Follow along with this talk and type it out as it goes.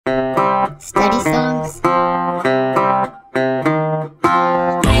Study songs.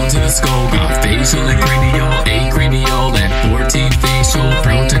 Bones in the skull got facial and cranial, acranial and 14 facial.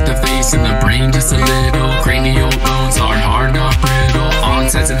 Protect the face and the brain just a little. Cranial bones are hard, not brittle. On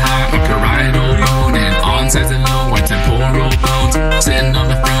sides and high are parietal bone, and on sides and low are temporal bones. Sitting on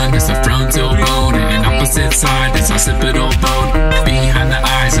the front is a frontal bone, and opposite side is occipital bone. Behind the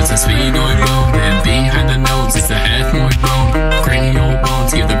eyes is a sphenoid bone, and behind the nose is the ethmoid bone. Cranial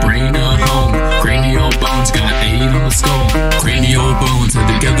bones give the brain a home. Cranial bones got 8 on the skull. Cranial bones are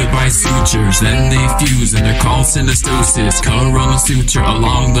together by sutures, then they fuse and they're called synostosis. Coronal suture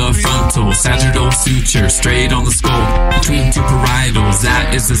along the frontal, sagittal suture straight on the skull. Between two parietals,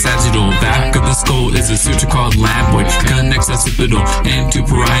 that is the sagittal. Back of the skull is a suture called lamboid, connects occipital and two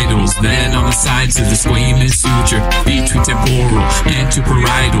parietals. Then on the sides is the squamous suture between temporal and two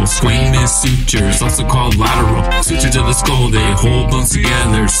parietals. Squamous sutures, also called lateral. Sutures of the skull, they hold bones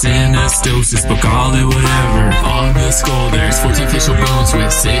together. Synostosis, but call it whatever. On the skull there's 14 facial bones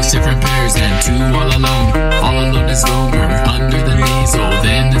with 6 different pairs and 2 all alone. All alone is lower, under the nasal.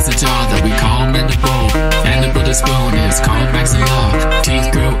 Then is the jaw that we call mandible. Mandible bone is called maxilla.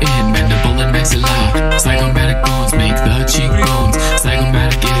 Teeth grow in mandible and maxilla. Zygomatic bones make the cheekbones.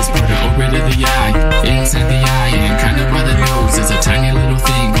 Zygomatic is part of orbit of the eye. Inside the eye and kind of by the nose is a tiny little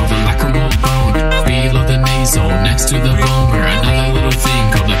thing called the lacrimal bone. Below the nasal, next to the vomer, another little thing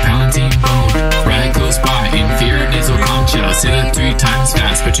called the palatine bone. Right close by, inferior nasal concha. Say that 3 times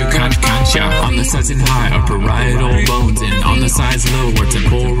fast, but you can't concha. On the sides and high are parietal bones, and on the sides low are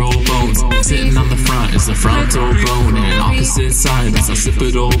temporal bones. Sitting on the front is the frontal bone, and opposite side is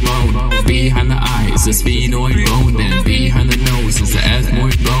occipital bone. Behind the eye is the sphenoid bone, and behind the nose is the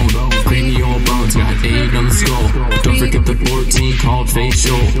ethmoid bone. Cranial bones got 8 on the skull. Don't forget the 14 called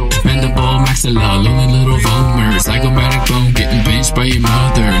facial. Mandible, maxilla, lonely little vomer. Zygomatic bone getting benched by your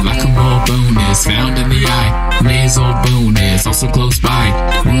mother. Lacrimal bone is found in the eye. Nasal bone is also close by.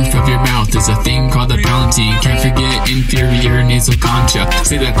 Roof of your mouth is a thing called the palatine. Can't forget inferior nasal concha.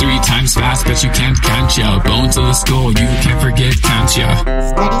 Say that 3 times fast, but you can't concha. Bones of the skull, you can't forget concha.